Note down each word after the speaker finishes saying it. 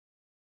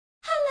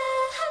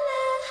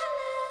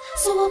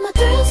So all my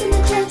girls in the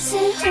club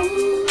say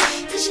ooh,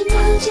 'cause you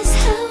know just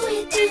how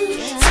we do.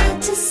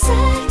 Side to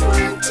side,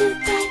 front to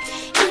back.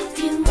 If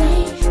you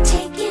ain't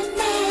taking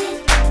that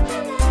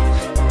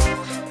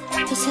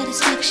for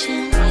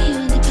satisfaction, you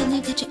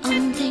independent, got your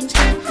own things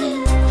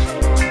happening.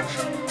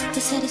 For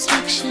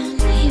satisfaction,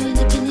 you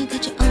independent,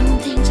 got your own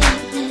things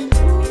happening.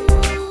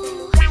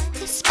 Ooh,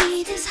 the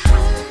speed is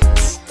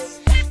hot.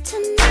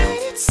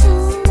 Tonight it's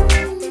on.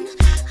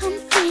 I'm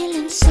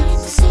feeling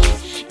sexy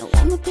and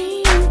wanna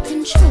be in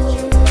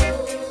control.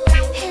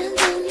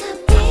 Handle my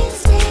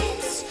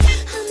business,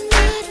 I'm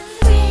not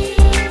afraid.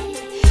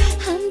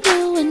 I'm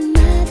doing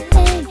my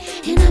thing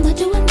and I'ma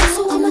do it my way.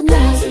 So all my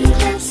girls in the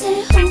club say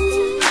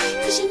ooh,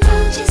 'cause you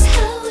know just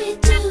how we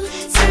do.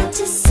 Side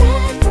to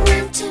side,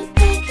 front to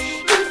back.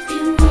 If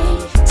you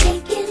ain't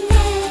taking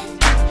that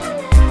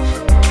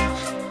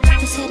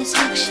for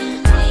satisfaction,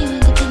 you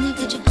independent,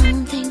 got your own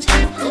things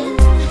happening.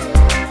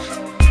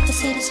 For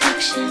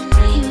satisfaction,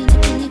 you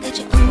independent, got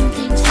your own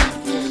things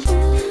happening.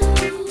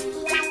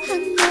 Ooh, I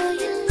know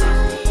you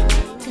like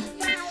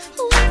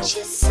what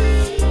you see.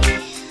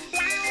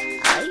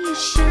 Are you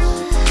sure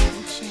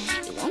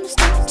you wanna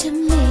stop to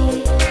me?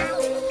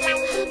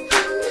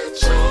 Hop in the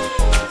jet,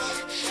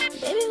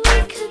 baby, we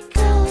could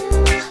go.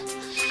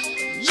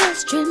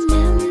 Just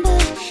remember,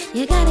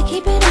 you gotta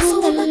keep it on the low. So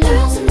all my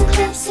girls in the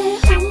club say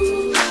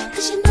ooh,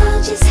 'cause you know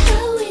just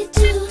how we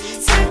do.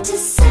 Side to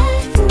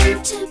side,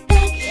 front to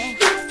back.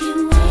 If you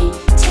ain't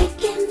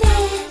taking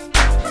that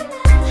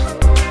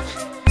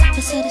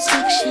for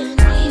satisfaction,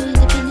 you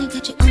independent,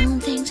 got your own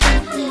things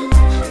happening.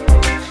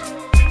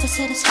 For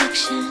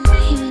satisfaction,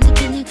 you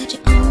independent, got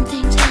your own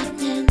things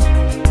happening.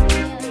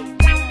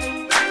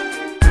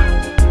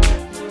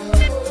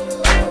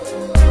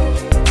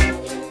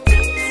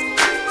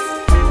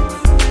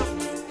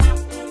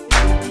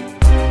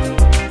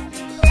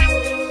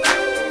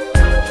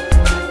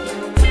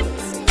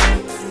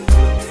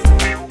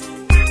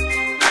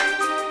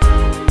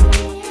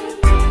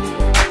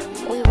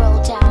 We roll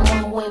down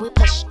one way, we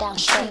push down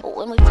straight.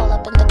 When we pull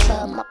up in the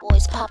club, my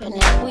boys popping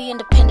it. We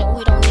independent,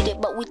 we don't need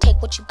it, but we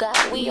take what you got.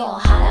 We all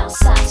hot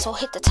outside, so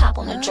hit the top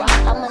on the drop.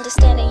 I'm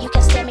understanding, you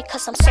can stand me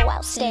 'cause I'm so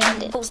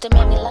outstanding. Fools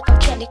demand me like I'm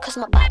candy 'cause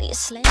my body is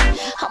slim.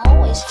 I'm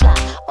always fly,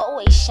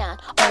 always shine,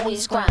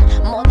 always grind.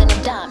 More than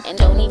a dime, and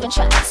don't even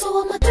try. So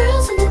all my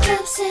girls in the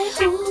club say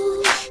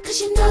ooh,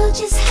 'cause you know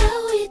just how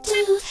we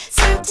do.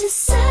 Side to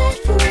side,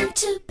 front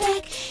to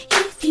back.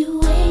 If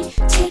you ain't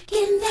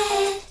taking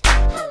that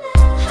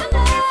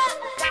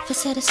for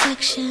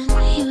satisfaction,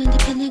 you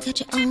independent, got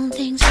your own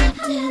things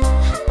happening.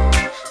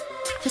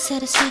 For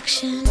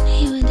satisfaction,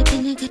 you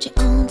independent, got your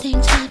own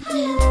things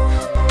happening.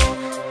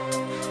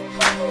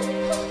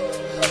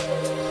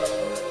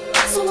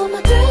 So all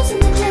my girls in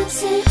the club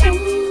say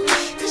ooh,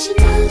 'cause you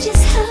know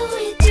just how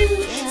we do.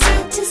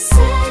 Side to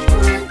side,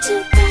 front to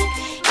back.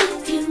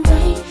 If you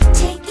ain't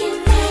taking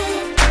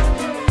that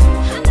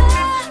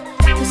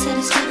for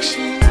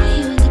satisfaction,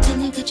 you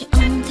independent, got your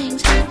own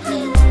things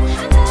happening.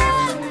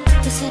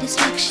 For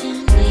satisfaction,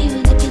 you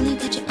independent,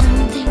 got your